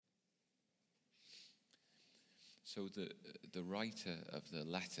So the writer of the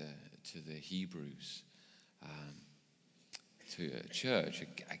letter to the Hebrews, to a church,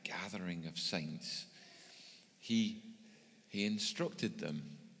 a gathering of saints, he instructed them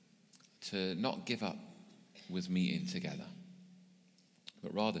to not give up with meeting together,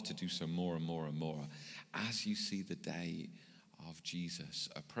 but rather to do so more and more and more as you see the day of Jesus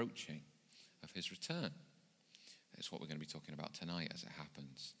approaching, of his return. That's what we're going to be talking about tonight as it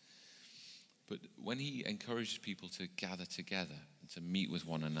happens. But when he encouraged people to gather together and to meet with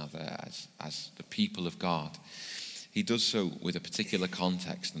one another as the people of God, he does so with a particular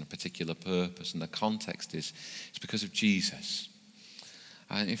context and a particular purpose. And the context is it's because of Jesus.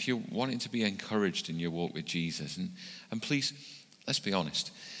 And if you're wanting to be encouraged in your walk with Jesus, and please, let's be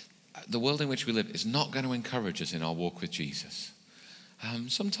honest, the world in which we live is not going to encourage us in our walk with Jesus.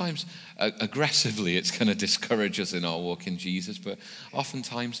 Sometimes aggressively it's going to discourage us in our walk in Jesus, but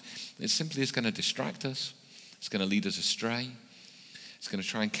oftentimes it simply is going to distract us. It's going to lead us astray. It's going to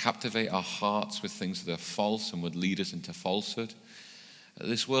try and captivate our hearts with things that are false and would lead us into falsehood.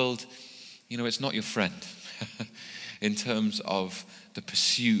 This world, it's not your friend in terms of the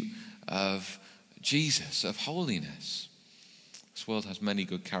pursuit of Jesus, of holiness. This world has many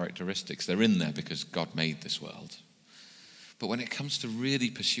good characteristics. They're in there because God made this world. But when it comes to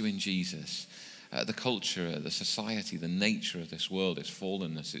really pursuing Jesus, the culture, the society, the nature of this world, its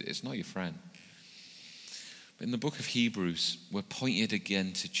fallenness, it's not your friend. But in the book of Hebrews, we're pointed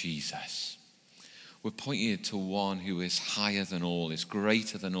again to Jesus. We're pointed to one who is higher than all, is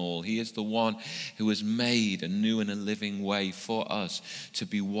greater than all. He is the one who has made a new and a living way for us to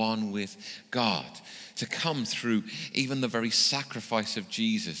be one with God, to come through even the very sacrifice of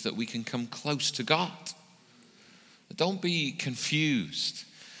Jesus, that we can come close to God. Don't be confused.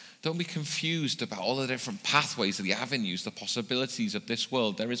 Don't be confused about all the different pathways, the avenues, the possibilities of this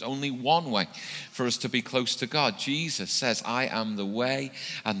world. There is only one way for us to be close to God. Jesus says, I am the way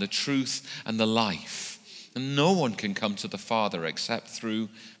and the truth and the life. And no one can come to the Father except through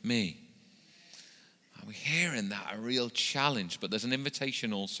me. We're hearing that a real challenge, but there's an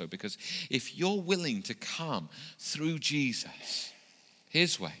invitation also, because if you're willing to come through Jesus,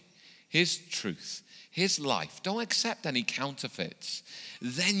 his way, his truth, his life, don't accept any counterfeits,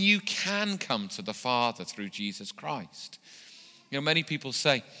 then you can come to the Father through Jesus Christ. Many people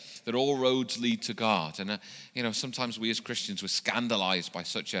say that all roads lead to God. And, sometimes we as Christians were scandalized by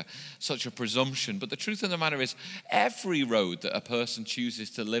such a presumption. But the truth of the matter is, every road that a person chooses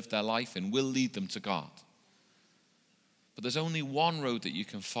to live their life in will lead them to God. But there's only one road that you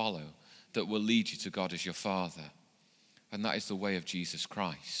can follow that will lead you to God as your Father. And that is the way of Jesus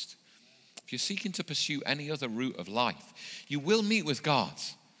Christ. If you're seeking to pursue any other route of life, you will meet with God.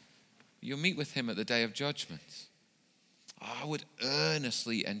 You'll meet with him at the day of judgment. I would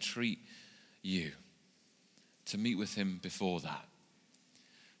earnestly entreat you to meet with him before that.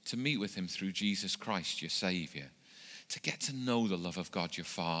 To meet with him through Jesus Christ, your Savior. To get to know the love of God, your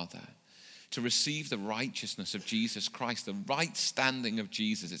Father. To receive the righteousness of Jesus Christ, the right standing of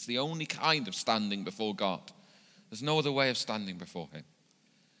Jesus. It's the only kind of standing before God. There's no other way of standing before him.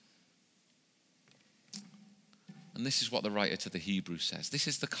 And this is what the writer to the Hebrews says. This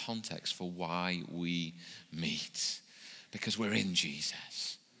is the context for why we meet. Because we're in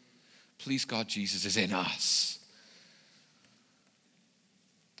Jesus. Please God, Jesus is in us.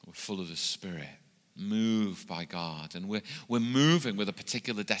 We're full of the Spirit, moved by God. And we're moving with a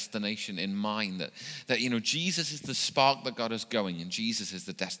particular destination in mind. That Jesus is the spark that got us going. And Jesus is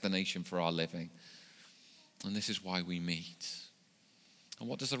the destination for our living. And this is why we meet. And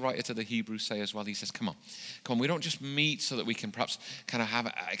what does the writer to the Hebrews say as well? He says, come on, we don't just meet so that we can perhaps kind of have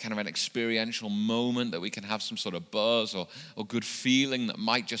an experiential moment, that we can have some sort of buzz or good feeling that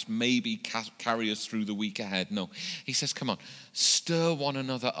might just maybe carry us through the week ahead. No, he says, come on, stir one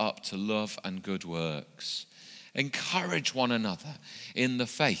another up to love and good works. Encourage one another in the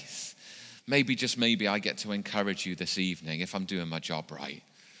faith. Maybe, just maybe, I get to encourage you this evening if I'm doing my job right.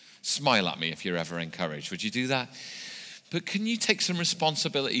 Smile at me if you're ever encouraged. Would you do that? But can you take some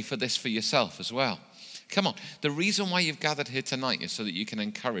responsibility for this for yourself as well? Come on. The reason why you've gathered here tonight is so that you can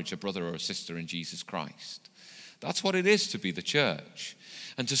encourage a brother or a sister in Jesus Christ. That's what it is to be the church.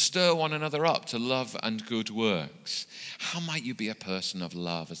 And to stir one another up to love and good works. How might you be a person of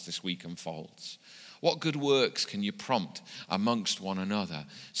love as this week unfolds? What good works can you prompt amongst one another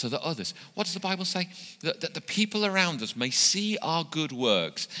so that others, what does the Bible say? That the people around us may see our good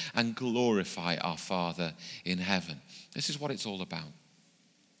works and glorify our Father in heaven. This is what it's all about.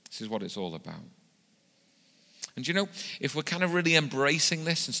 This is what it's all about. And if we're kind of really embracing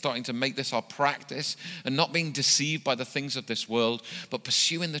this and starting to make this our practice and not being deceived by the things of this world, but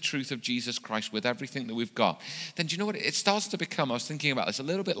pursuing the truth of Jesus Christ with everything that we've got, then do you know what? It starts to become, I was thinking about this, a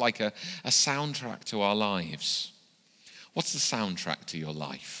little bit like a soundtrack to our lives. What's the soundtrack to your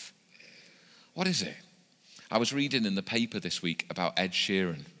life? What is it? I was reading in the paper this week about Ed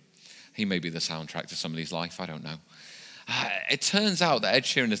Sheeran. He may be the soundtrack to somebody's life, I don't know. It turns out that Ed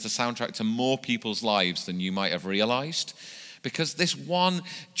Sheeran is the soundtrack to more people's lives than you might have realized, because this one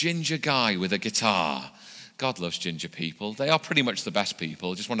ginger guy with a guitar, God loves ginger people. They are pretty much the best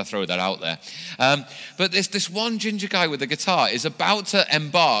people. Just want to throw that out there. But this one ginger guy with a guitar is about to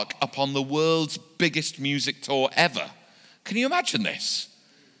embark upon the world's biggest music tour ever. Can you imagine this?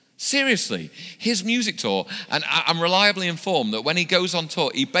 Seriously, his music tour, and I'm reliably informed that when he goes on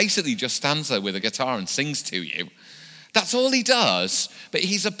tour, he basically just stands there with a guitar and sings to you. That's all he does, but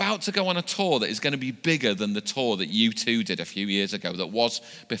he's about to go on a tour that is going to be bigger than the tour that U2 did a few years ago, that was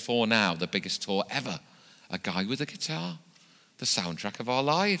before now the biggest tour ever. A guy with a guitar, the soundtrack of our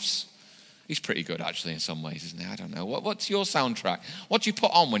lives. He's pretty good actually in some ways, isn't he? I don't know. What's your soundtrack? What do you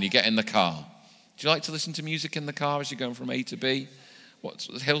put on when you get in the car? Do you like to listen to music in the car as you're going from A to B? What's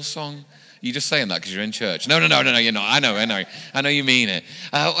Hillsong? You're just saying that because you're in church. No, you're not. I know you mean it.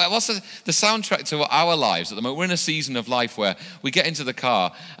 What's the soundtrack to our lives at the moment? We're in a season of life where we get into the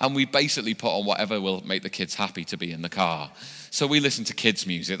car and we basically put on whatever will make the kids happy to be in the car. So we listen to kids'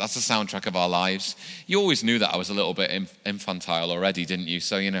 music. That's the soundtrack of our lives. You always knew that I was a little bit infantile already, didn't you?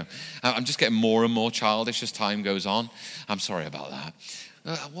 So, I'm just getting more and more childish as time goes on. I'm sorry about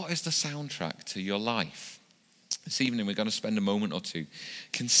that. What is the soundtrack to your life? This evening we're going to spend a moment or two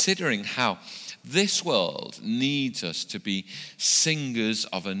considering how this world needs us to be singers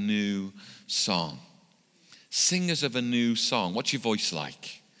of a new song. Singers of a new song. What's your voice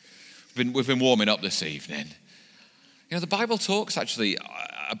like? We've been warming up this evening. The Bible talks actually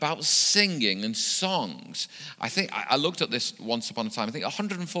about singing and songs. I think I looked at this once upon a time. I think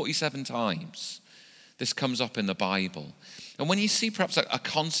 147 times this comes up in the Bible. And when you see perhaps a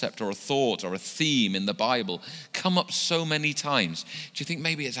concept or a thought or a theme in the Bible come up so many times, do you think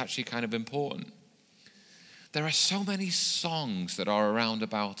maybe it's actually kind of important? There are so many songs that are around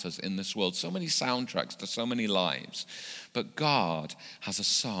about us in this world, so many soundtracks to so many lives. But God has a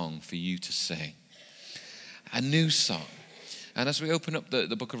song for you to sing, a new song. And as we open up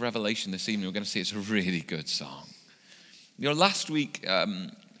the book of Revelation this evening, we're going to see it's a really good song. Last week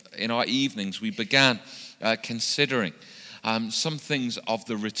in our evenings, we began considering some things of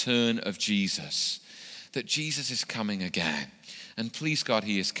the return of Jesus, that Jesus is coming again. And please God,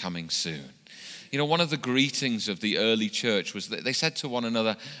 he is coming soon. One of the greetings of the early church was that they said to one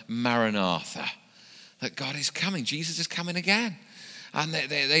another, Maranatha, that God is coming, Jesus is coming again. And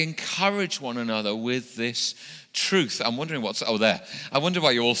they encourage one another with this truth. I'm wondering I wonder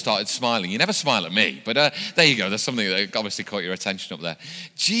why you all started smiling. You never smile at me, but there you go. There's something that obviously caught your attention up there.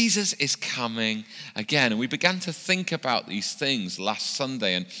 Jesus is coming again. And we began to think about these things last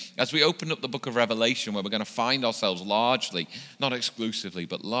Sunday. And as we opened up the book of Revelation, where we're going to find ourselves largely, not exclusively,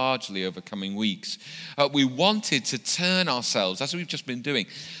 but largely over coming weeks, we wanted to turn ourselves, as we've just been doing,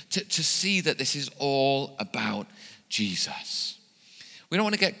 to see that this is all about Jesus. We don't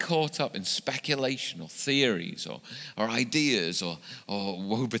want to get caught up in speculation or theories or ideas or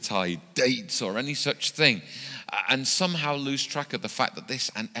woebetide dates or any such thing, and somehow lose track of the fact that this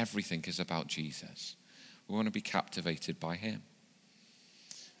and everything is about Jesus. We want to be captivated by him.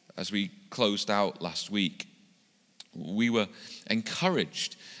 As we closed out last week, we were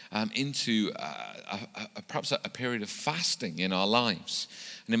encouraged into perhaps a period of fasting in our lives.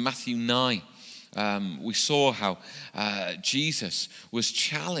 And in Matthew 9, we saw how Jesus was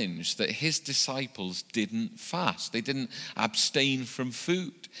challenged that his disciples didn't fast. They didn't abstain from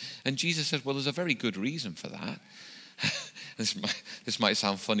food. And Jesus said, well, there's a very good reason for that. This might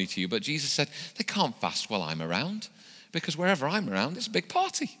sound funny to you, but Jesus said, they can't fast while I'm around, because wherever I'm around, it's a big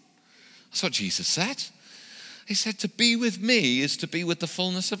party. That's what Jesus said. He said, to be with me is to be with the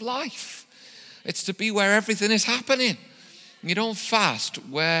fullness of life. It's to be where everything is happening. You don't fast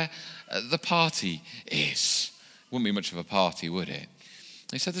where the party is. Wouldn't be much of a party, would it?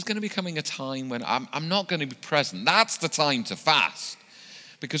 He said there's going to be coming a time when I'm not going to be present. That's the time to fast.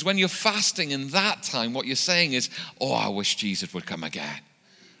 Because when you're fasting in that time, what you're saying is, I wish Jesus would come again.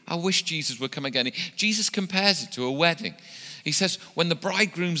 I wish Jesus would come again. Jesus compares it to a wedding. He says, when the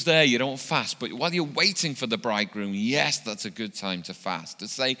bridegroom's there, you don't fast. But while you're waiting for the bridegroom, yes, that's a good time to fast. To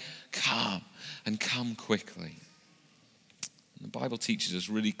say, come and come quickly. The Bible teaches us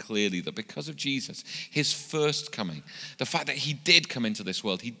really clearly that because of Jesus, his first coming, the fact that he did come into this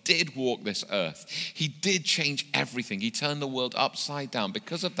world, he did walk this earth, he did change everything, he turned the world upside down.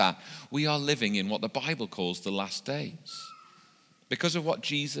 Because of that, we are living in what the Bible calls the last days. Because of what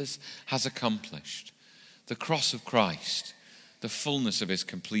Jesus has accomplished, the cross of Christ, the fullness of his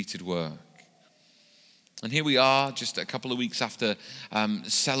completed work. And here we are just a couple of weeks after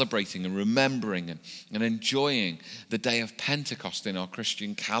celebrating and remembering and enjoying the day of Pentecost in our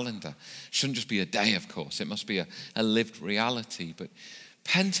Christian calendar. Shouldn't just be a day, of course. It must be a lived reality. But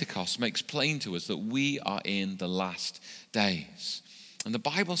Pentecost makes plain to us that we are in the last days. And the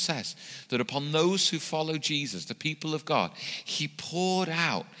Bible says that upon those who follow Jesus, the people of God, he poured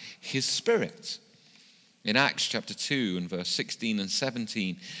out his Spirit. In Acts chapter 2 and verse 16 and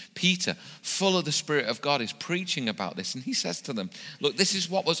 17, Peter, full of the Spirit of God, is preaching about this. And he says to them, look, this is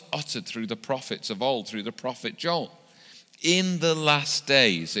what was uttered through the prophets of old, through the prophet Joel. In the last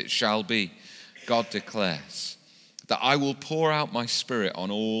days it shall be, God declares, that I will pour out my Spirit on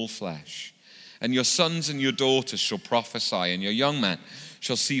all flesh. And your sons and your daughters shall prophesy, and your young men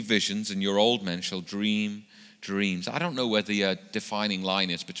shall see visions, and your old men shall dream dreams. I don't know where the defining line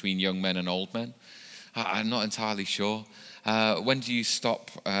is between young men and old men. I'm not entirely sure. When do you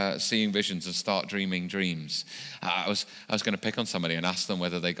stop seeing visions and start dreaming dreams? I was going to pick on somebody and ask them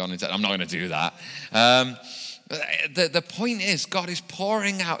whether they've gone into. I'm not going to do that. The point is, God is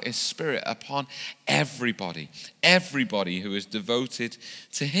pouring out his Spirit upon everybody who is devoted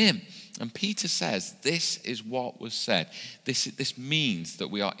to him. And Peter says, this is what was said. This means that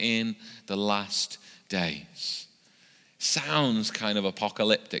we are in the last days. Sounds kind of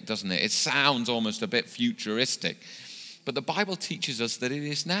apocalyptic, doesn't it? It sounds almost a bit futuristic. But the Bible teaches us that it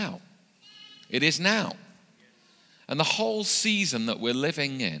is now. It is now. And the whole season that we're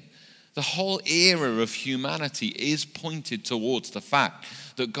living in, the whole era of humanity is pointed towards the fact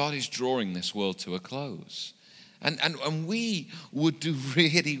that God is drawing this world to a close. And we would do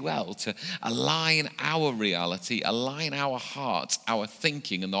really well to align our reality, align our hearts, our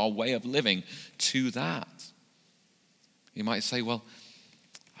thinking, and our way of living to that. You might say, well,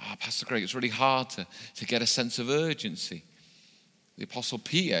 Pastor Greg, it's really hard to get a sense of urgency. The Apostle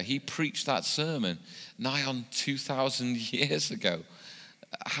Peter, he preached that sermon nigh on 2,000 years ago.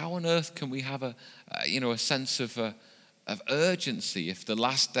 How on earth can we have a sense of urgency if the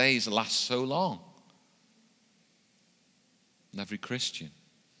last days last so long? And every Christian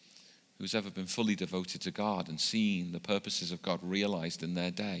who's ever been fully devoted to God and seen the purposes of God realized in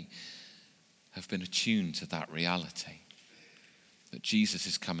their day have been attuned to that reality. That Jesus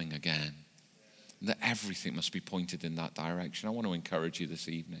is coming again. And that everything must be pointed in that direction. I want to encourage you this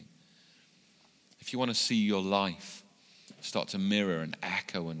evening. If you want to see your life start to mirror and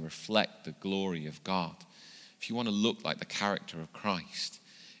echo and reflect the glory of God, if you want to look like the character of Christ,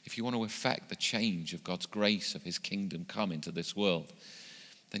 if you want to affect the change of God's grace of his kingdom come into this world,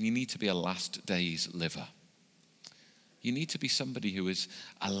 then you need to be a last days liver. You need to be somebody who is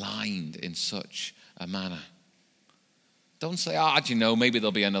aligned in such a manner. Don't say, maybe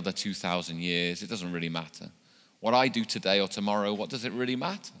there'll be another 2,000 years. It doesn't really matter. What I do today or tomorrow, what does it really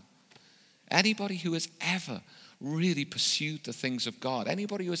matter? Anybody who has ever really pursued the things of God,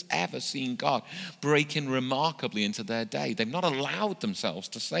 anybody who has ever seen God break in remarkably into their day, they've not allowed themselves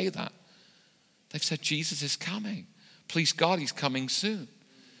to say that. They've said, Jesus is coming. Please God, he's coming soon.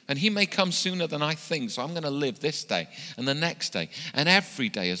 And he may come sooner than I think, so I'm going to live this day and the next day and every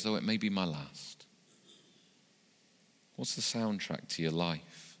day as though it may be my last. What's the soundtrack to your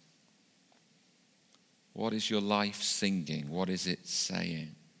life? What is your life singing? What is it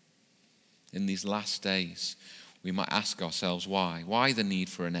saying? In these last days, we might ask ourselves why. Why the need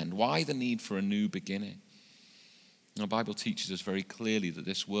for an end? Why the need for a new beginning? And the Bible teaches us very clearly that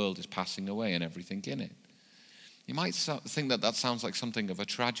this world is passing away and everything in it. You might think that sounds like something of a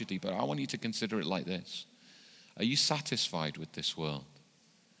tragedy, but I want you to consider it like this. Are you satisfied with this world?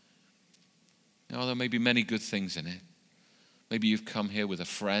 There may be many good things in it. Maybe you've come here with a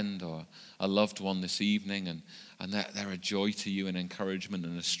friend or a loved one this evening and they're a joy to you, an encouragement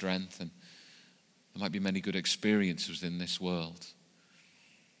and a strength. And there might be many good experiences in this world.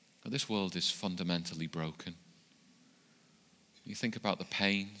 But this world is fundamentally broken. You think about the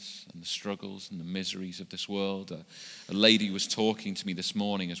pains and the struggles and the miseries of this world. A lady was talking to me this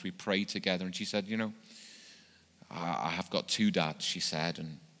morning as we prayed together, and she said, I have got two dads, she said,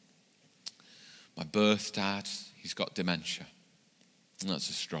 and my birth dad, he's got dementia. And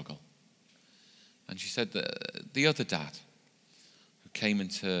that's a struggle. And she said that the other dad who came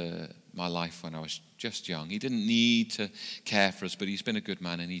into my life when I was just young, he didn't need to care for us, but he's been a good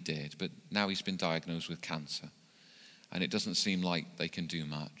man and he did. But now he's been diagnosed with cancer. and it doesn't seem like they can do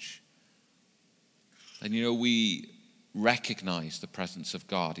much. And we recognize the presence of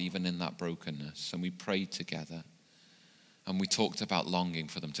God even in that brokenness, and we prayed together, and we talked about longing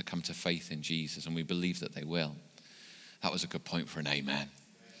for them to come to faith in Jesus, and we believe that they will. That was a good point for an amen.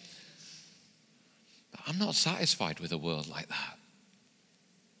 But I'm not satisfied with a world like that.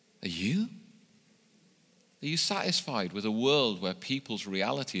 Are you? Are you satisfied with a world where people's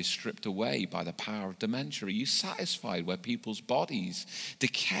reality is stripped away by the power of dementia? Are you satisfied where people's bodies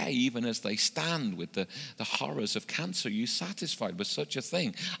decay even as they stand with the horrors of cancer? Are you satisfied with such a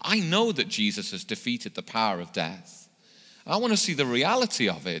thing? I know that Jesus has defeated the power of death. I want to see the reality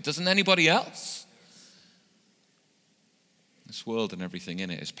of it. Doesn't anybody else? This world and everything in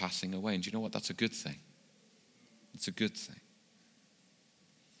it is passing away. And do you know what? That's a good thing. It's a good thing.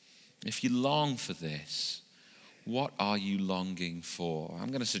 If you long for this, what are you longing for? I'm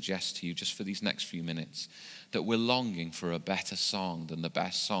going to suggest to you just for these next few minutes that we're longing for a better song than the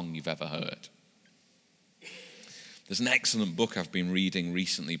best song you've ever heard. There's an excellent book I've been reading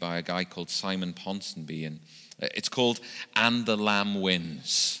recently by a guy called Simon Ponsonby, and it's called And the Lamb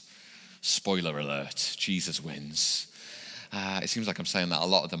Wins. Spoiler alert, Jesus wins. It seems like I'm saying that a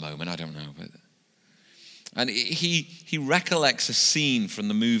lot at the moment, I don't know. And he recollects a scene from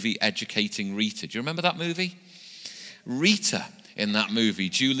the movie Educating Rita. Do you remember that movie? Rita in that movie,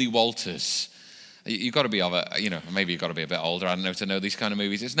 Julie Walters. You've got to be maybe you've got to be a bit older, I don't know, to know these kind of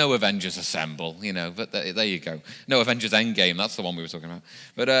movies. It's no Avengers Assemble, but there you go. No Avengers Endgame, that's the one we were talking about.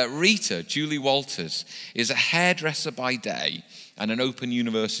 But Rita, Julie Walters, is a hairdresser by day and an Open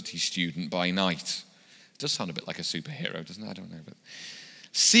University student by night. It does sound a bit like a superhero, doesn't it? I don't know. But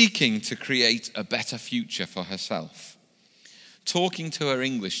seeking to create a better future for herself. Talking to her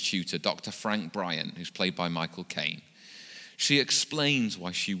English tutor, Dr. Frank Bryant, who's played by Michael Caine, she explains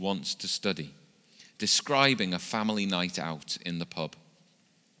why she wants to study, describing a family night out in the pub.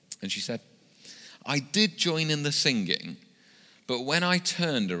 And she said, I did join in the singing, but when I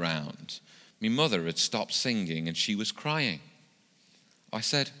turned around, my mother had stopped singing and she was crying. I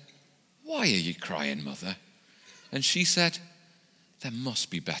said, why are you crying, mother? And she said, there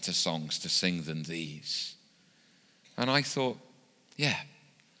must be better songs to sing than these. And I thought, yeah,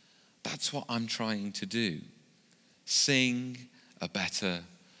 that's what I'm trying to do. Sing a better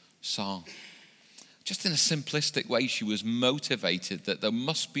song. Just in a simplistic way, she was motivated that there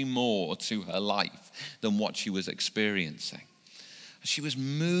must be more to her life than what she was experiencing. She was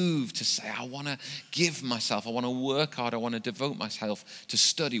moved to say, I want to give myself, I want to work hard, I want to devote myself to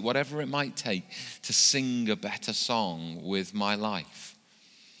study, whatever it might take, to sing a better song with my life.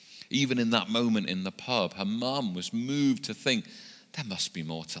 Even in that moment in the pub, her mum was moved to think, there must be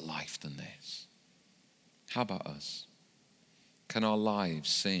more to life than this. How about us? Can our lives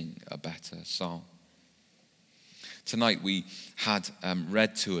sing a better song? Tonight we had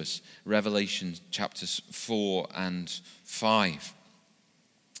read to us Revelation chapters 4 and 5.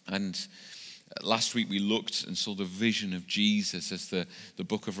 And last week we looked and saw the vision of Jesus as the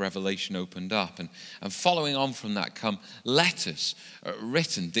book of Revelation opened up. And following on from that come letters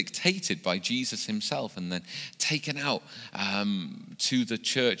written, dictated by Jesus himself and then taken out to the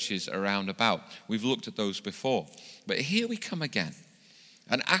churches around about. We've looked at those before. But here we come again.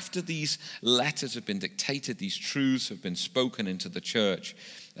 And after these letters have been dictated, these truths have been spoken into the church,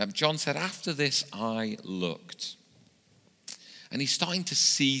 John said, after this I looked. And he's starting to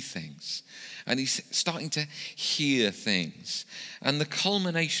see things. And he's starting to hear things. And the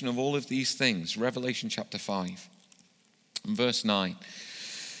culmination of all of these things, Revelation chapter 5, and verse 9,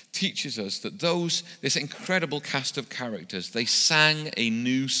 teaches us that this incredible cast of characters, they sang a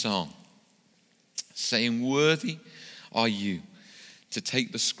new song, saying, worthy are you to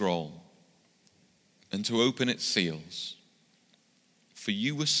take the scroll and to open its seals. For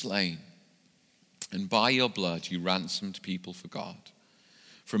you were slain, and by your blood you ransomed people for God,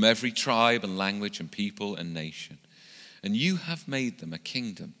 from every tribe and language and people and nation. And you have made them a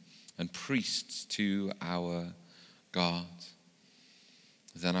kingdom and priests to our God.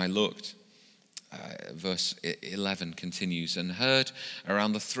 Then I looked, verse 11 continues, and heard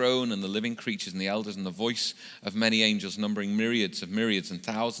around the throne and the living creatures and the elders and the voice of many angels, numbering myriads of myriads and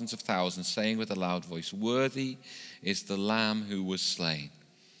thousands of thousands, saying with a loud voice, worthy is the Lamb who was slain,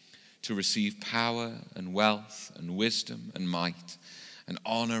 to receive power and wealth and wisdom and might and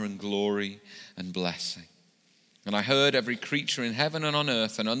honor and glory and blessing. And I heard every creature in heaven and on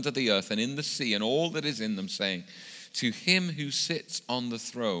earth and under the earth and in the sea and all that is in them saying, to him who sits on the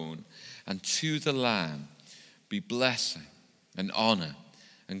throne and to the Lamb be blessing and honor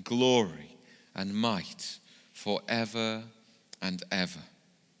and glory and might forever and ever.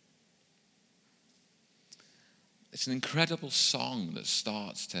 It's an incredible song that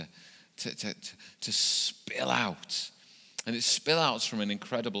starts to spill out. And it spill outs from an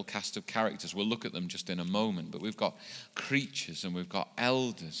incredible cast of characters. We'll look at them just in a moment. But we've got creatures, and we've got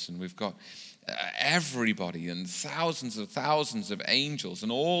elders, and we've got everybody, and thousands of angels,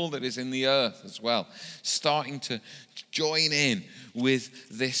 and all that is in the earth as well, starting to join in with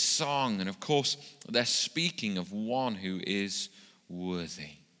this song. And of course, they're speaking of one who is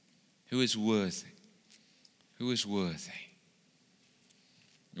worthy. Who is worthy? Who is worthy?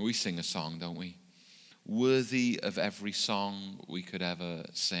 We sing a song, don't we? Worthy of every song we could ever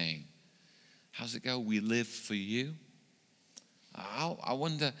sing. How's it go? We live for you. I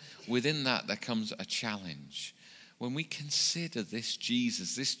wonder, within that there comes a challenge. When we consider this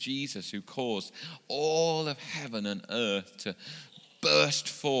Jesus who caused all of heaven and earth to burst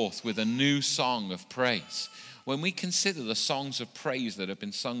forth with a new song of praise. When we consider the songs of praise that have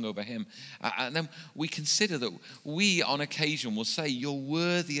been sung over him, and then we consider that we on occasion will say, you're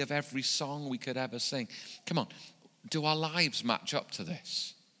worthy of every song we could ever sing. Come on, do our lives match up to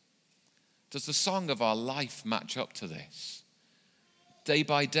this? Does the song of our life match up to this? Day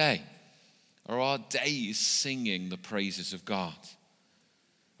by day, are our days singing the praises of God?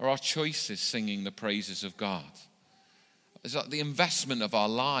 Are our choices singing the praises of God? Is that the investment of our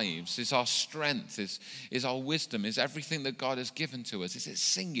lives? Is our strength? Is our wisdom? Is everything that God has given to us? Is it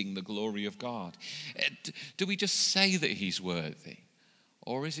singing the glory of God? Do we just say that he's worthy?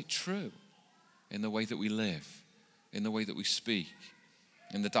 Or is it true in the way that we live, in the way that we speak,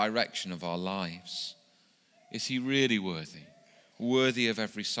 in the direction of our lives? Is he really worthy? Worthy of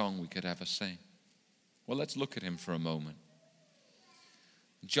every song we could ever sing? Well, let's look at him for a moment.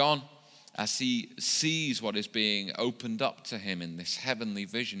 John, as he sees what is being opened up to him in this heavenly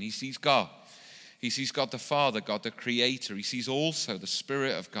vision, he sees God. He sees God the Father, God the Creator. He sees also the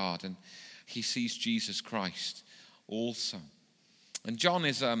Spirit of God, and he sees Jesus Christ also. And John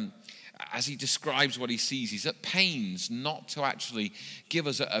is, as he describes what he sees, he's at pains not to actually give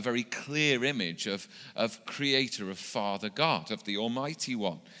us a very clear image of Creator, of Father God, of the Almighty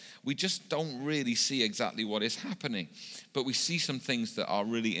One. We just don't really see exactly what is happening, but we see some things that are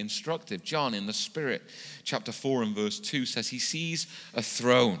really instructive. John, in the Spirit, chapter 4 and verse 2 says he sees a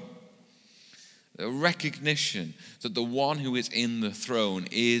throne, a recognition that the one who is in the throne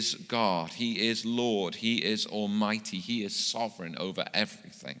is God. He is Lord. He is Almighty. He is sovereign over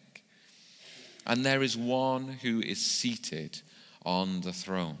everything. And there is one who is seated on the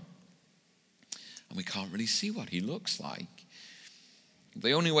throne. And we can't really see what he looks like.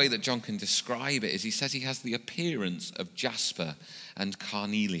 The only way that John can describe it is he says he has the appearance of jasper and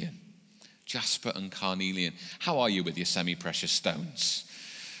carnelian. Jasper and carnelian. How are you with your semi-precious stones?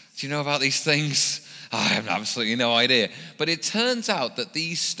 Do you know about these things? I have absolutely no idea. But it turns out that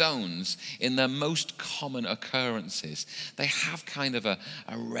these stones, in their most common occurrences, they have kind of a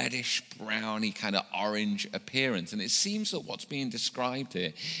reddish, browny, kind of orange appearance. And it seems that what's being described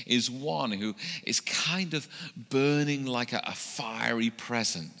here is one who is kind of burning like a fiery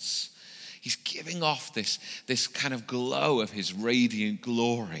presence. He's giving off this kind of glow of his radiant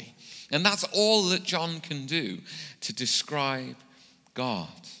glory. And that's all that John can do to describe God.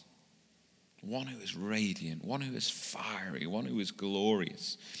 One who is radiant, one who is fiery, one who is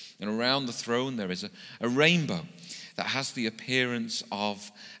glorious. And around the throne there is a rainbow that has the appearance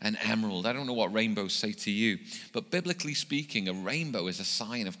of an emerald. I don't know what rainbows say to you, but biblically speaking, a rainbow is a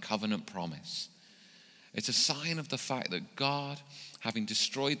sign of covenant promise. It's a sign of the fact that God, having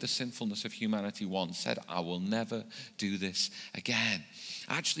destroyed the sinfulness of humanity once, said, I will never do this again.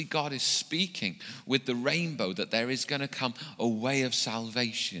 Actually, God is speaking with the rainbow that there is going to come a way of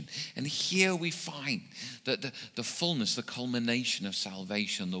salvation. And here we find that the fullness, the culmination of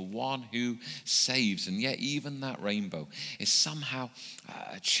salvation, the one who saves. And yet even that rainbow is somehow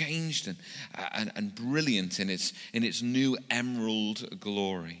changed and brilliant in its new emerald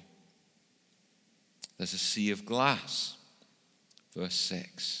glory. There's a sea of glass, verse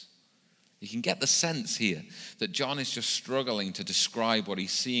 6. You can get the sense here that John is just struggling to describe what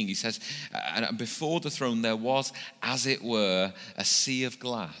he's seeing. He says, and before the throne there was, as it were, a sea of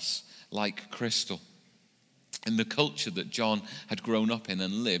glass like crystal. In the culture that John had grown up in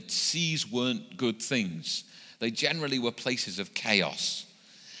and lived, seas weren't good things. They generally were places of chaos.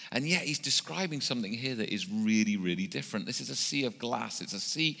 And yet he's describing something here that is really, really different. This is a sea of glass. It's a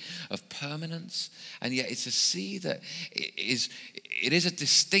sea of permanence. And yet it's a sea that is a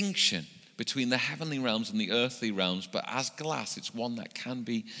distinction between the heavenly realms and the earthly realms. But as glass, it's one that can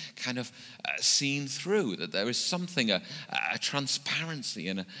be kind of seen through. That there is something, a transparency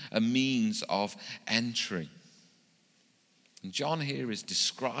and a means of entry. And John here is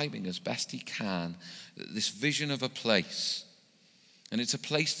describing as best he can this vision of a place. And it's a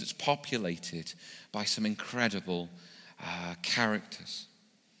place that's populated by some incredible characters.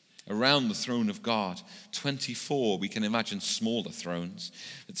 Around the throne of God, 24, we can imagine smaller thrones,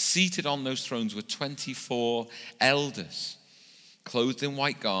 but seated on those thrones were 24 elders, clothed in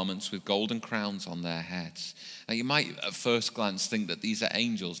white garments with golden crowns on their heads. Now you might at first glance think that these are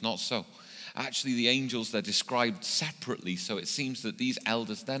angels. Not so. Actually, the angels, they're described separately, so it seems that these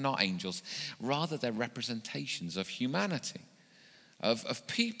elders, they're not angels. Rather, they're representations of humanity, of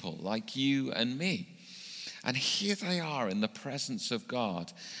people like you and me. And here they are in the presence of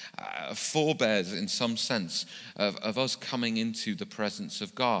God, forebears in some sense of us coming into the presence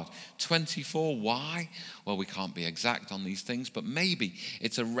of God. 24, why? Well, we can't be exact on these things, but maybe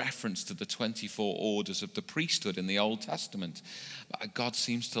it's a reference to the 24 orders of the priesthood in the Old Testament. God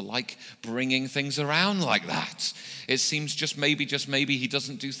seems to like bringing things around like that. It seems just maybe he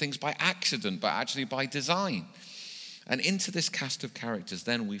doesn't do things by accident, but actually by design. And into this cast of characters,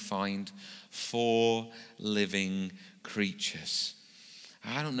 then we find 4 living creatures.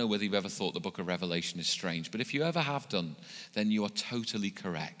 I don't know whether you've ever thought the book of Revelation is strange, but if you ever have done, then you are totally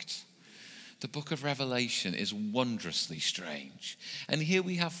correct. The book of Revelation is wondrously strange. And here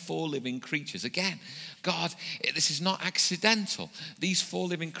we have 4 living creatures. Again, God, this is not accidental. These 4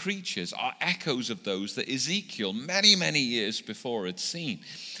 living creatures are echoes of those that Ezekiel, many, many years before, had seen.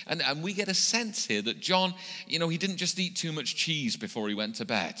 And we get a sense here that John, he didn't just eat too much cheese before he went to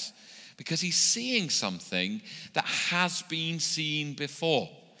bed, because he's seeing something that has been seen before.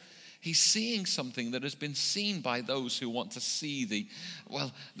 He's seeing something that has been seen by those who want to see the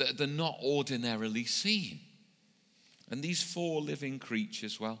not ordinarily seen. And these 4 living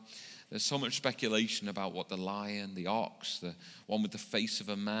creatures, there's so much speculation about what the lion, the ox, the one with the face of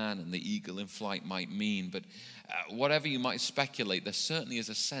a man, and the eagle in flight might mean. But whatever you might speculate, there certainly is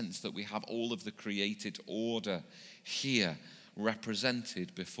a sense that we have all of the created order here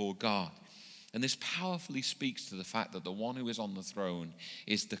represented before God. And this powerfully speaks to the fact that the one who is on the throne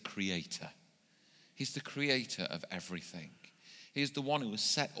is the creator. He's the creator of everything. He is the one who has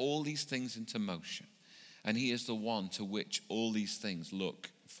set all these things into motion. And he is the one to which all these things look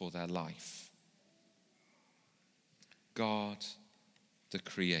for their life. God, the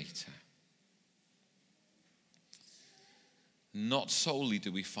creator. Not solely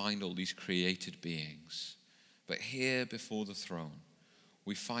do we find all these created beings, but here before the throne,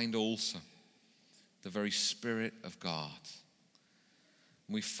 we find also the very Spirit of God.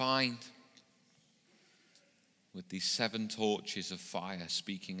 We find with these 7 torches of fire,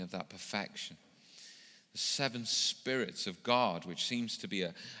 speaking of that perfection, the 7 spirits of God, which seems to be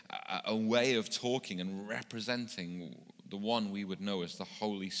a way of talking and representing the one we would know as the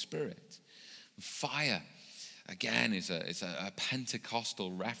Holy Spirit. Fire, again, is a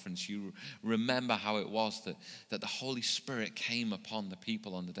Pentecostal reference. You remember how it was that the Holy Spirit came upon the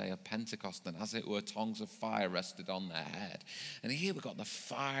people on the day of Pentecost, and as it were, tongues of fire rested on their head. And here we've got the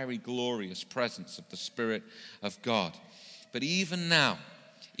fiery, glorious presence of the Spirit of God. But even now,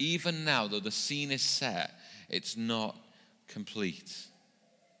 though the scene is set, it's not complete.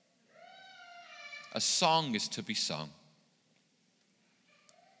 A song is to be sung,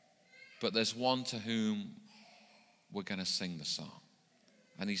 but there's one to whom we're going to sing the song,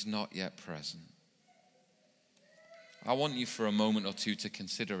 and he's not yet present. I want you for a moment or two to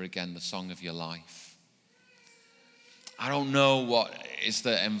consider again the song of your life. I don't know what is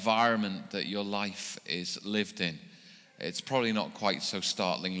the environment that your life is lived in. It's probably not quite so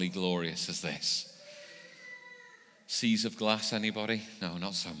startlingly glorious as this. Seas of glass, anybody? No,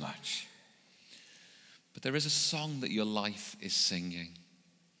 not so much. But there is a song that your life is singing.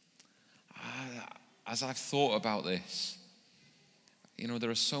 As I've thought about this, there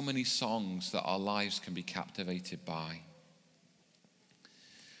are so many songs that our lives can be captivated by.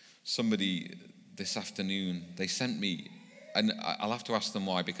 Somebody this afternoon, they sent me, and I'll have to ask them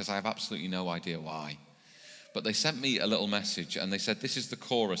why, because I have absolutely no idea why. But they sent me a little message, and they said, this is the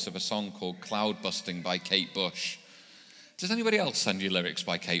chorus of a song called Cloud Busting by Kate Bush. Does anybody else send you lyrics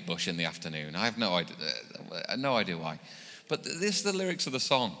by Kate Bush in the afternoon? I have no idea why. But this is the lyrics of the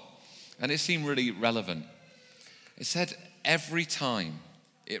song, and it seemed really relevant. It said, every time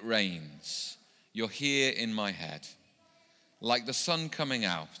it rains, you're here in my head, like the sun coming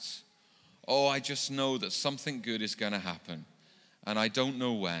out. Oh, I just know that something good is going to happen, and I don't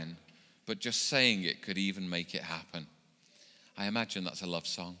know when, but just saying it could even make it happen. I imagine that's a love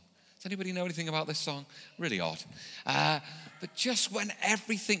song. Does anybody know anything about this song? Really odd. But just when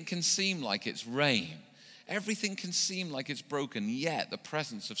everything can seem like it's rain, Everything can seem like it's broken, yet the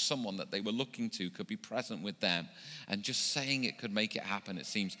presence of someone that they were looking to could be present with them, and just saying it could make it happen, it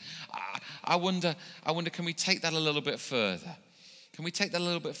seems. I wonder, can we take that a little bit further? Can we take that a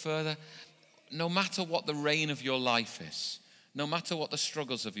little bit further? No matter what the reign of your life is, no matter what the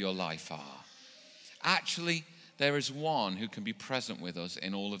struggles of your life are, actually, there is one who can be present with us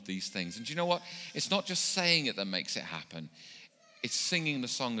in all of these things. And do you know what? It's not just saying it that makes it happen. It's singing the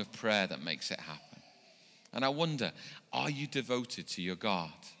song of prayer that makes it happen. And I wonder, are you devoted to your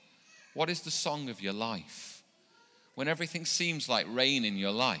God? What is the song of your life? When everything seems like rain in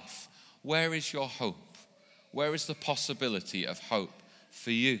your life, where is your hope? Where is the possibility of hope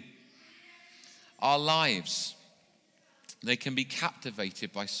for you? Our lives, they can be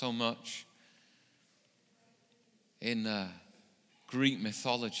captivated by so much. In Greek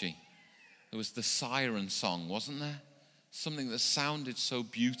mythology, there was the siren song, wasn't there? Something that sounded so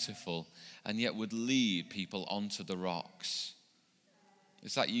beautiful and yet would lead people onto the rocks.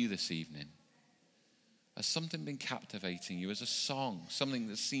 Is that you this evening? Has something been captivating you as a song, something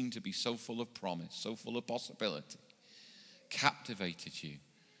that seemed to be so full of promise, so full of possibility, captivated you,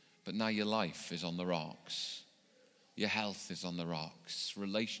 but now your life is on the rocks? Your health is on the rocks.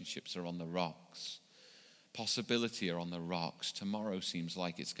 Relationships are on the rocks. Possibility are on the rocks. Tomorrow seems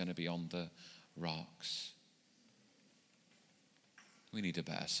like it's going to be on the rocks. We need a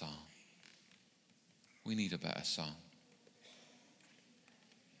better song. We need a better song.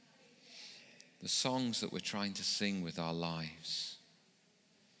 The songs that we're trying to sing with our lives.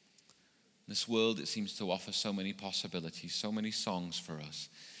 This world, it seems to offer so many possibilities, so many songs for us.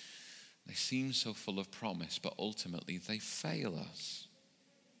 They seem so full of promise, but ultimately they fail us.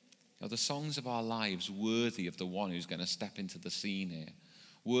 Are the songs of our lives worthy of the one who's going to step into the scene here?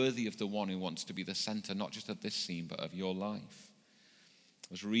 Worthy of the one who wants to be the center, not just of this scene, but of your life?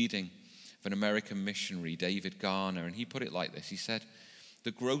 I was reading of an American missionary, David Garner, and he put it like this. He said,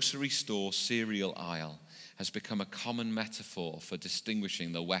 "The grocery store cereal aisle has become a common metaphor for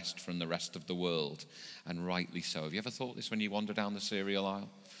distinguishing the West from the rest of the world, and rightly so." Have you ever thought this when you wander down the cereal aisle?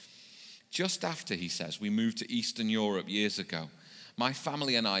 Just after, he says, we moved to Eastern Europe years ago, my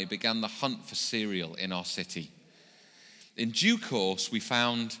family and I began the hunt for cereal in our city. In due course, we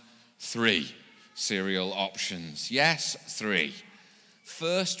found 3 cereal options. Yes, 3.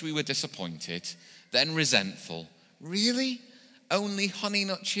 First, we were disappointed, then resentful. Really? Only Honey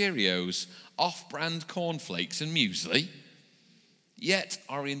Nut Cheerios, off-brand cornflakes and muesli? Yet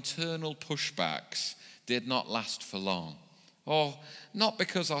our internal pushbacks did not last for long. Oh, not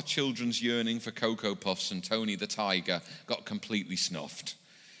because our children's yearning for Cocoa Puffs and Tony the Tiger got completely snuffed,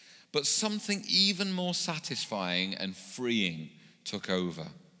 but something even more satisfying and freeing took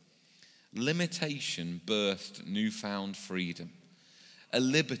over. Limitation birthed newfound freedom, a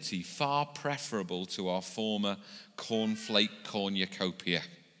liberty far preferable to our former cornflake cornucopia.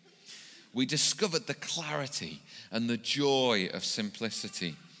 We discovered the clarity and the joy of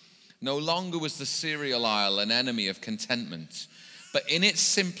simplicity. No longer was the cereal aisle an enemy of contentment, but in its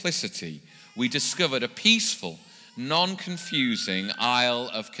simplicity, we discovered a peaceful, non-confusing aisle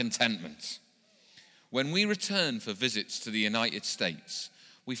of contentment. When we returned for visits to the United States,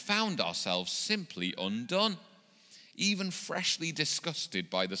 we found ourselves simply undone, even freshly disgusted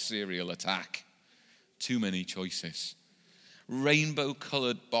by the cereal attack. Too many choices.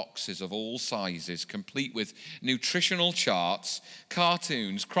 Rainbow-colored boxes of all sizes, complete with nutritional charts,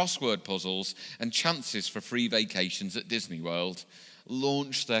 cartoons, crossword puzzles, and chances for free vacations at Disney World,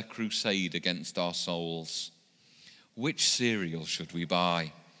 launched their crusade against our souls. Which cereal should we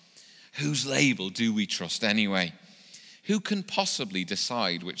buy? Whose label do we trust anyway? Who can possibly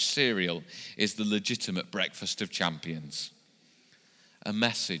decide which cereal is the legitimate breakfast of champions? A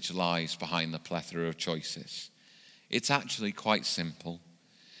message lies behind the plethora of choices. It's actually quite simple.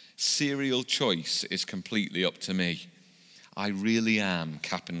 Cereal choice is completely up to me. I really am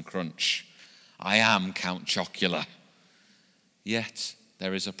Cap'n Crunch. I am Count Chocula. Yet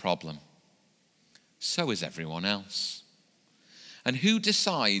there is a problem. So is everyone else. And who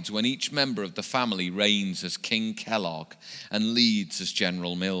decides when each member of the family reigns as King Kellogg and leads as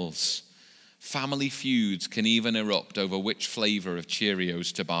General Mills? Family feuds can even erupt over which flavor of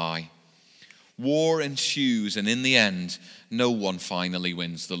Cheerios to buy. War ensues, and in the end, no one finally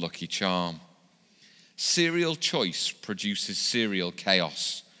wins the lucky charm. Cereal choice produces cereal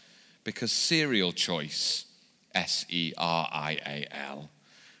chaos, because cereal choice, S-E-R-I-A-L,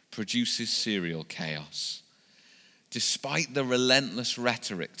 produces cereal chaos. Despite the relentless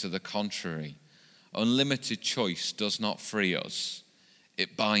rhetoric to the contrary, unlimited choice does not free us,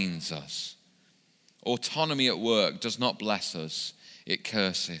 it binds us. Autonomy at work does not bless us, it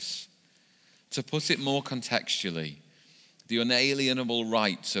curses. To put it more contextually, the unalienable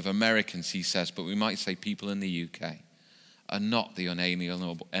rights of Americans, he says, but we might say people in the UK, are not the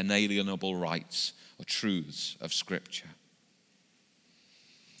unalienable rights or truths of Scripture.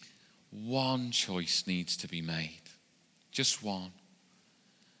 One choice needs to be made, just one.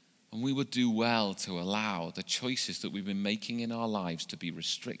 And we would do well to allow the choices that we've been making in our lives to be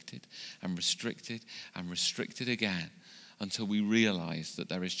restricted and restricted and restricted again until we realize that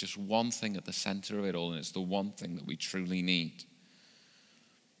there is just one thing at the center of it all, and it's the one thing that we truly need.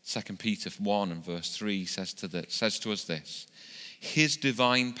 2 Peter 1 and verse 3 says to us this: His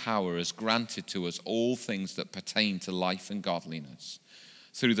divine power has granted to us all things that pertain to life and godliness,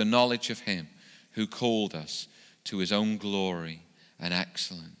 through the knowledge of him who called us to his own glory and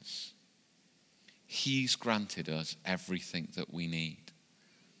excellence. He's granted us everything that we need.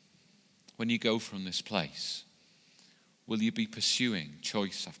 When you go from this place, will you be pursuing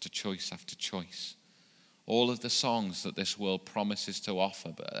choice after choice after choice? All of the songs that this world promises to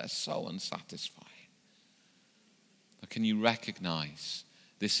offer, but they're so unsatisfying. Or can you recognize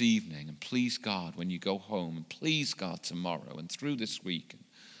this evening and please God when you go home, and please God tomorrow and through this week and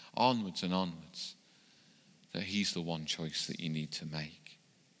onwards, that he's the one choice that you need to make?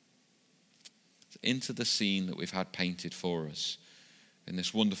 Into the scene that we've had painted for us in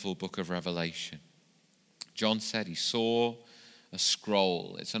this wonderful book of Revelation. John said he saw a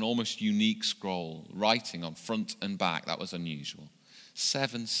scroll. It's an almost unique scroll, writing on front and back. That was unusual.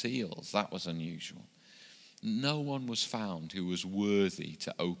 7 seals. That was unusual. No one was found who was worthy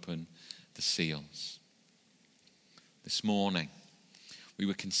to open the seals. This morning, we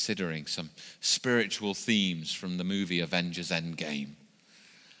were considering some spiritual themes from the movie Avengers Endgame.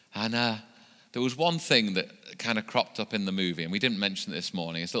 And there was one thing that kind of cropped up in the movie, and we didn't mention it this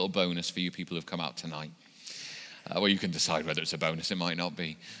morning. It's a little bonus for you people who've come out tonight. Well, you can decide whether it's a bonus, it might not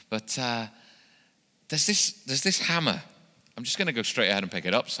be. But there's this hammer. I'm just going to go straight ahead and pick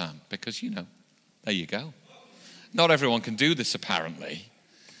it up, Sam, because, there you go. Not everyone can do this, apparently.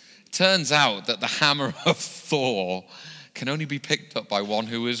 Turns out that the hammer of Thor can only be picked up by one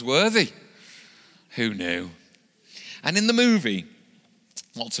who is worthy. Who knew? And in the movie,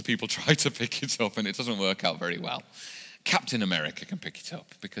 lots of people try to pick it up, and it doesn't work out very well. Captain America can pick it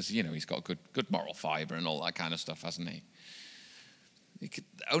up because, he's got good moral fiber and all that kind of stuff, hasn't he?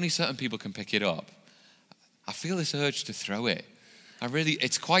 Only certain people can pick it up. I feel this urge to throw it.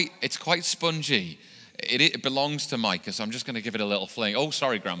 It's quite spongy. It belongs to Micah, so I'm just going to give it a little fling. Oh,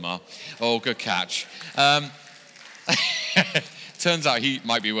 sorry, Grandma. Oh, good catch. Turns out he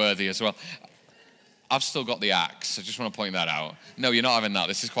might be worthy as well. I've still got the axe. I just want to point that out. No, you're not having that.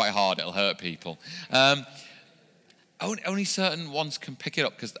 This is quite hard. It'll hurt people. Only certain ones can pick it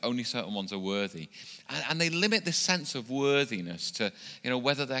up because only certain ones are worthy. And they limit this sense of worthiness to,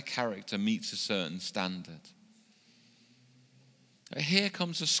 whether their character meets a certain standard. Here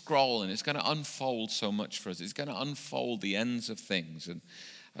comes a scroll, and it's going to unfold so much for us. It's going to unfold the ends of things and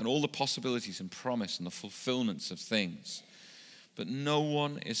all the possibilities and promise and the fulfillments of things. But no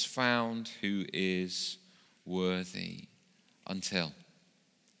one is found who is worthy until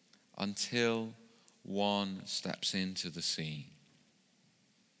one steps into the scene.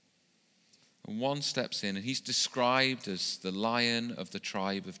 And one steps in, and he's described as the Lion of the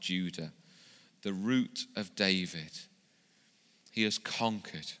tribe of Judah, the Root of David. He has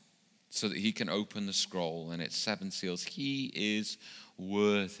conquered so that he can open the scroll and its 7 seals. He is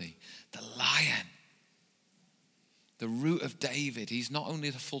worthy. The Lion, the Root of David. He's not only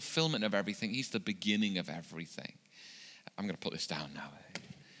the fulfillment of everything, he's the beginning of everything. I'm going to put this down now.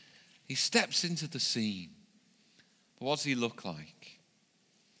 He steps into the scene. But what does he look like?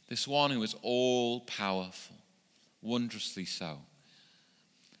 This one who is all-powerful, wondrously so.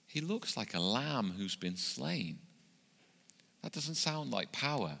 He looks like a lamb who's been slain. That doesn't sound like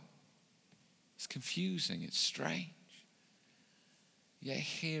power. It's confusing. It's strange. Yet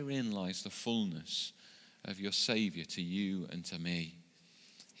herein lies the fullness of your Savior to you and to me.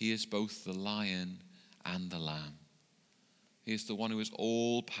 He is both the lion and the lamb. He is the one who is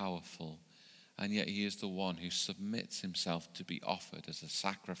all-powerful, and yet he is the one who submits himself to be offered as a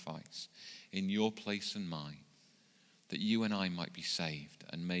sacrifice in your place and mine, that you and I might be saved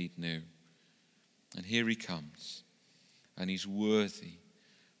and made new. And here he comes. And he's worthy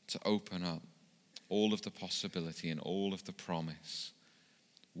to open up all of the possibility and all of the promise.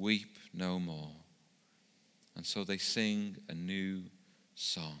 Weep no more. And so they sing a new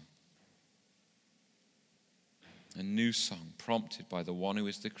song. A new song prompted by the one who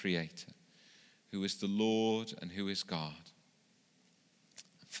is the Creator, who is the Lord and who is God.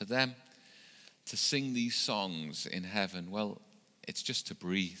 For them to sing these songs in heaven, well, it's just to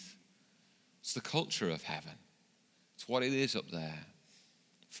breathe. It's the culture of heaven. It's what it is up there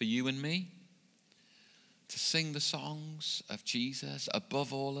for you and me. To sing the songs of Jesus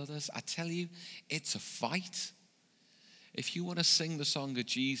above all others, I tell you, it's a fight. If you want to sing the song of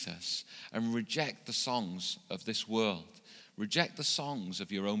Jesus and reject the songs of this world, reject the songs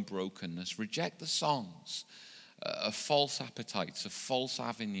of your own brokenness, reject the songs of false appetites, of false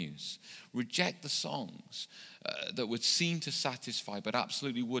avenues, reject the songs that would seem to satisfy but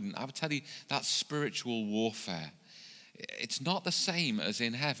absolutely wouldn't, I would tell you that's spiritual warfare. It's not the same as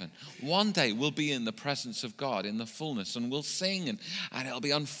in heaven. One day we'll be in the presence of God in the fullness, and we'll sing, and it'll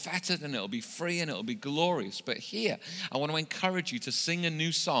be unfettered, and it'll be free, and it'll be glorious. But here, I want to encourage you to sing a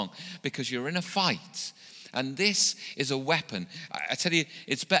new song because you're in a fight. And this is a weapon. I tell you,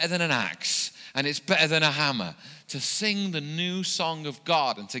 it's better than an axe, and it's better than a hammer. To sing the new song of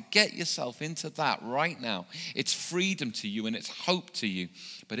God and to get yourself into that right now, it's freedom to you and it's hope to you,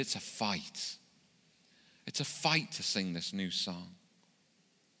 but it's a fight. It's a fight to sing this new song.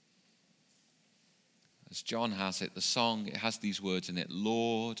 As John has it, the song, it has these words in it,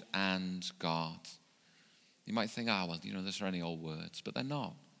 Lord and God. You might think, those are any old words, but they're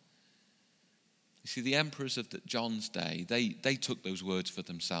not. You see, the emperors of John's day, they took those words for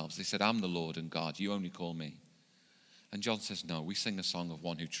themselves. They said, I'm the Lord and God, you only call me. And John says, no, we sing a song of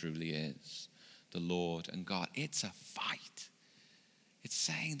one who truly is the Lord and God. It's a fight. It's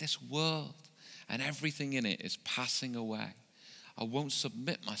saying this world and everything in it is passing away. I won't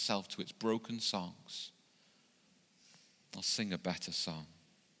submit myself to its broken songs. I'll sing a better song.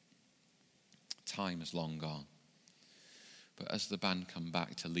 Time is long gone. But as the band come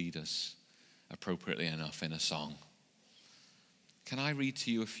back to lead us, appropriately enough, in a song, can I read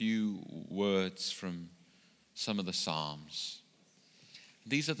to you a few words from some of the Psalms?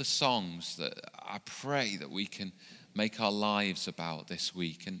 These are the songs that I pray that we can make our lives about this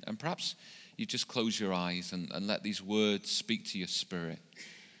week. And perhaps you just close your eyes and let these words speak to your spirit.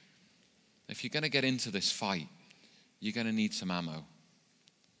 If you're going to get into this fight, you're going to need some ammo.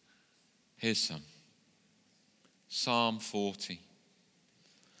 Here's some. Psalm 40.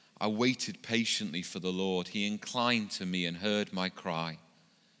 I waited patiently for the Lord. He inclined to me and heard my cry.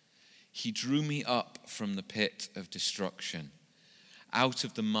 He drew me up from the pit of destruction, out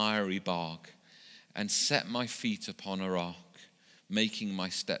of the miry bog, and set my feet upon a rock, making my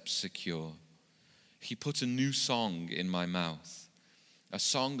steps secure. He put a new song in my mouth, a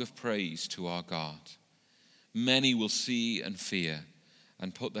song of praise to our God. Many will see and fear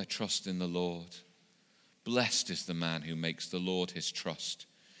and put their trust in the Lord. Blessed is the man who makes the Lord his trust,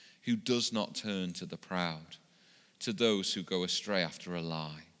 who does not turn to the proud, to those who go astray after a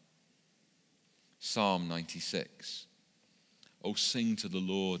lie. Psalm 96. Oh, sing to the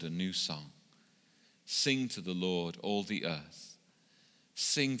Lord a new song. Sing to the Lord, all the earth.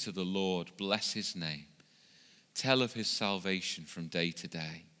 Sing to the Lord, bless his name. Tell of his salvation from day to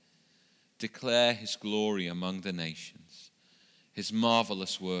day. Declare his glory among the nations, his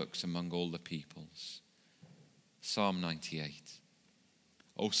marvelous works among all the peoples. Psalm 98.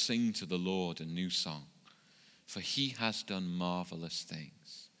 Oh, sing to the Lord a new song, for he has done marvelous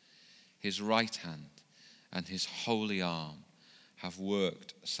things. His right hand and his holy arm have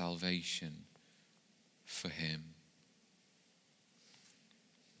worked salvation for him.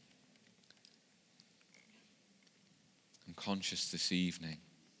 I'm conscious this evening,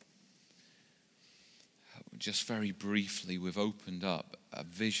 just very briefly, we've opened up a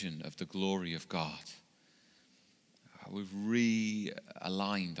vision of the glory of God. We've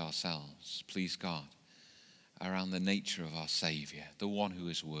realigned ourselves, please God, around the nature of our Savior, the one who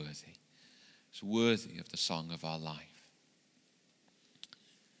is worthy. Is worthy of the song of our life.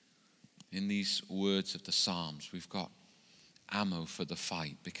 In these words of the Psalms, we've got ammo for the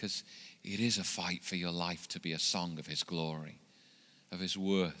fight, because it is a fight for your life to be a song of his glory, of his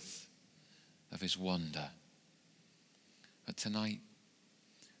worth, of his wonder. But tonight,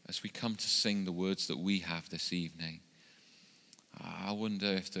 as we come to sing the words that we have this evening, I wonder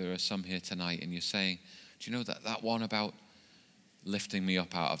if there are some here tonight and you're saying, do you know that one about lifting me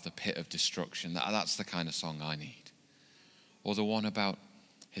up out of the pit of destruction, that's the kind of song I need. Or the one about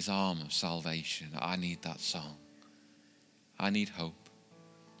his arm of salvation, I need that song. I need hope.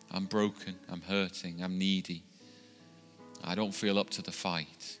 I'm broken, I'm hurting, I'm needy. I don't feel up to the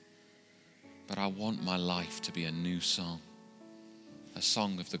fight. But I want my life to be a new song, a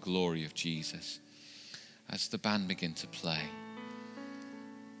song of the glory of Jesus. As the band begin to play,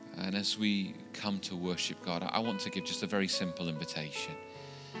 and as we come to worship God, I want to give just a very simple invitation.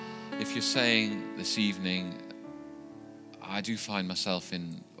 If you're saying this evening, I do find myself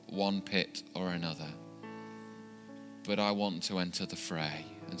in one pit or another, but I want to enter the fray,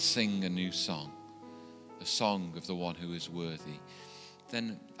 and sing a new song, a song of the one who is worthy,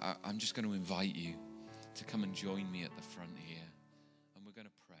 then I'm just going to invite you to come and join me at the front here.